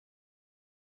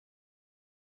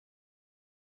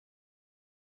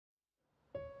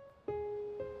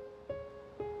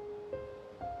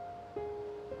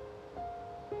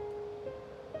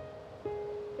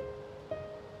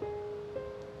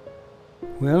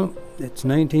Well, it's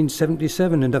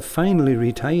 1977 and I've finally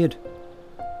retired.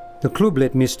 The club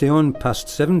let me stay on past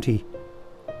 70,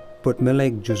 but my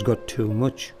leg just got too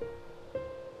much.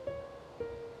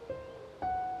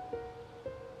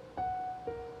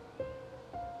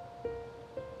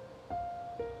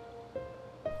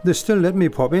 They still let me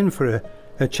pop in for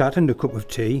a chat and a cup of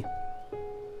tea.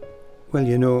 Well,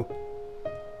 you know,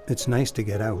 it's nice to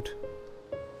get out.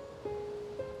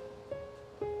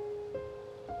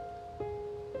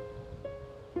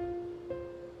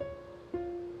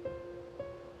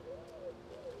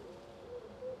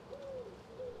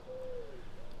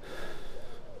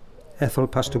 Ethel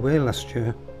passed away last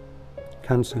year.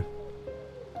 Cancer.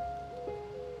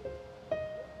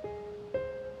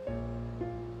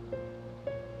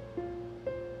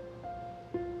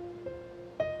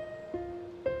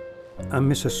 I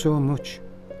miss her so much.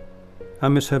 I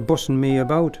miss her bossing me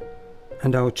about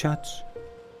and our chats.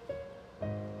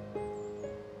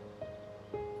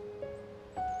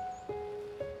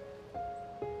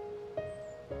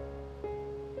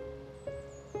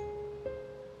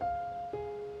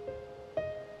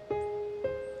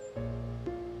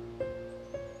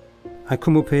 I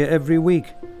come up here every week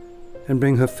and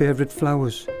bring her favourite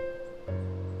flowers.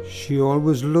 She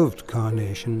always loved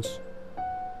carnations.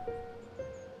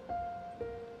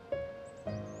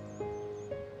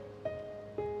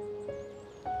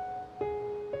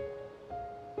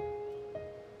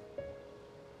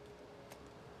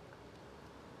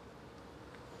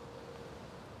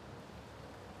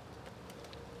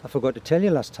 I forgot to tell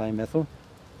you last time, Ethel.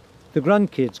 The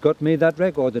grandkids got me that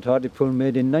record that Hartlepool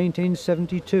made in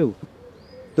 1972.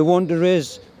 The one to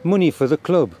raise money for the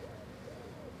club.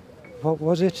 What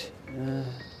was it?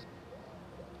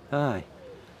 Aye.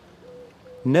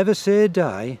 Never say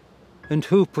die, and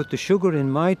who put the sugar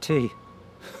in my tea?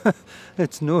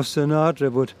 It's no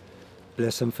Sinatra, but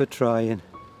bless 'em for trying.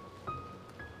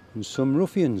 And some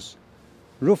ruffians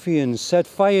set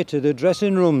fire to the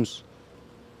dressing rooms.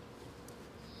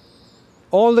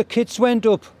 All the kits went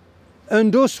up,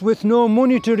 and us with no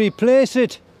money to replace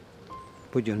it.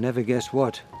 But you'll never guess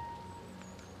what.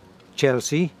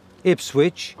 Chelsea,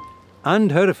 Ipswich and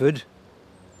Hereford,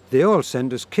 they all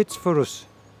send us kits for us.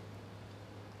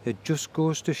 It just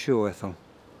goes to show, Ethel.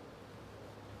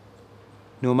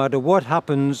 No matter what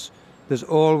happens, there's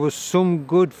always some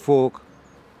good folk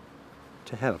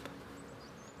to help.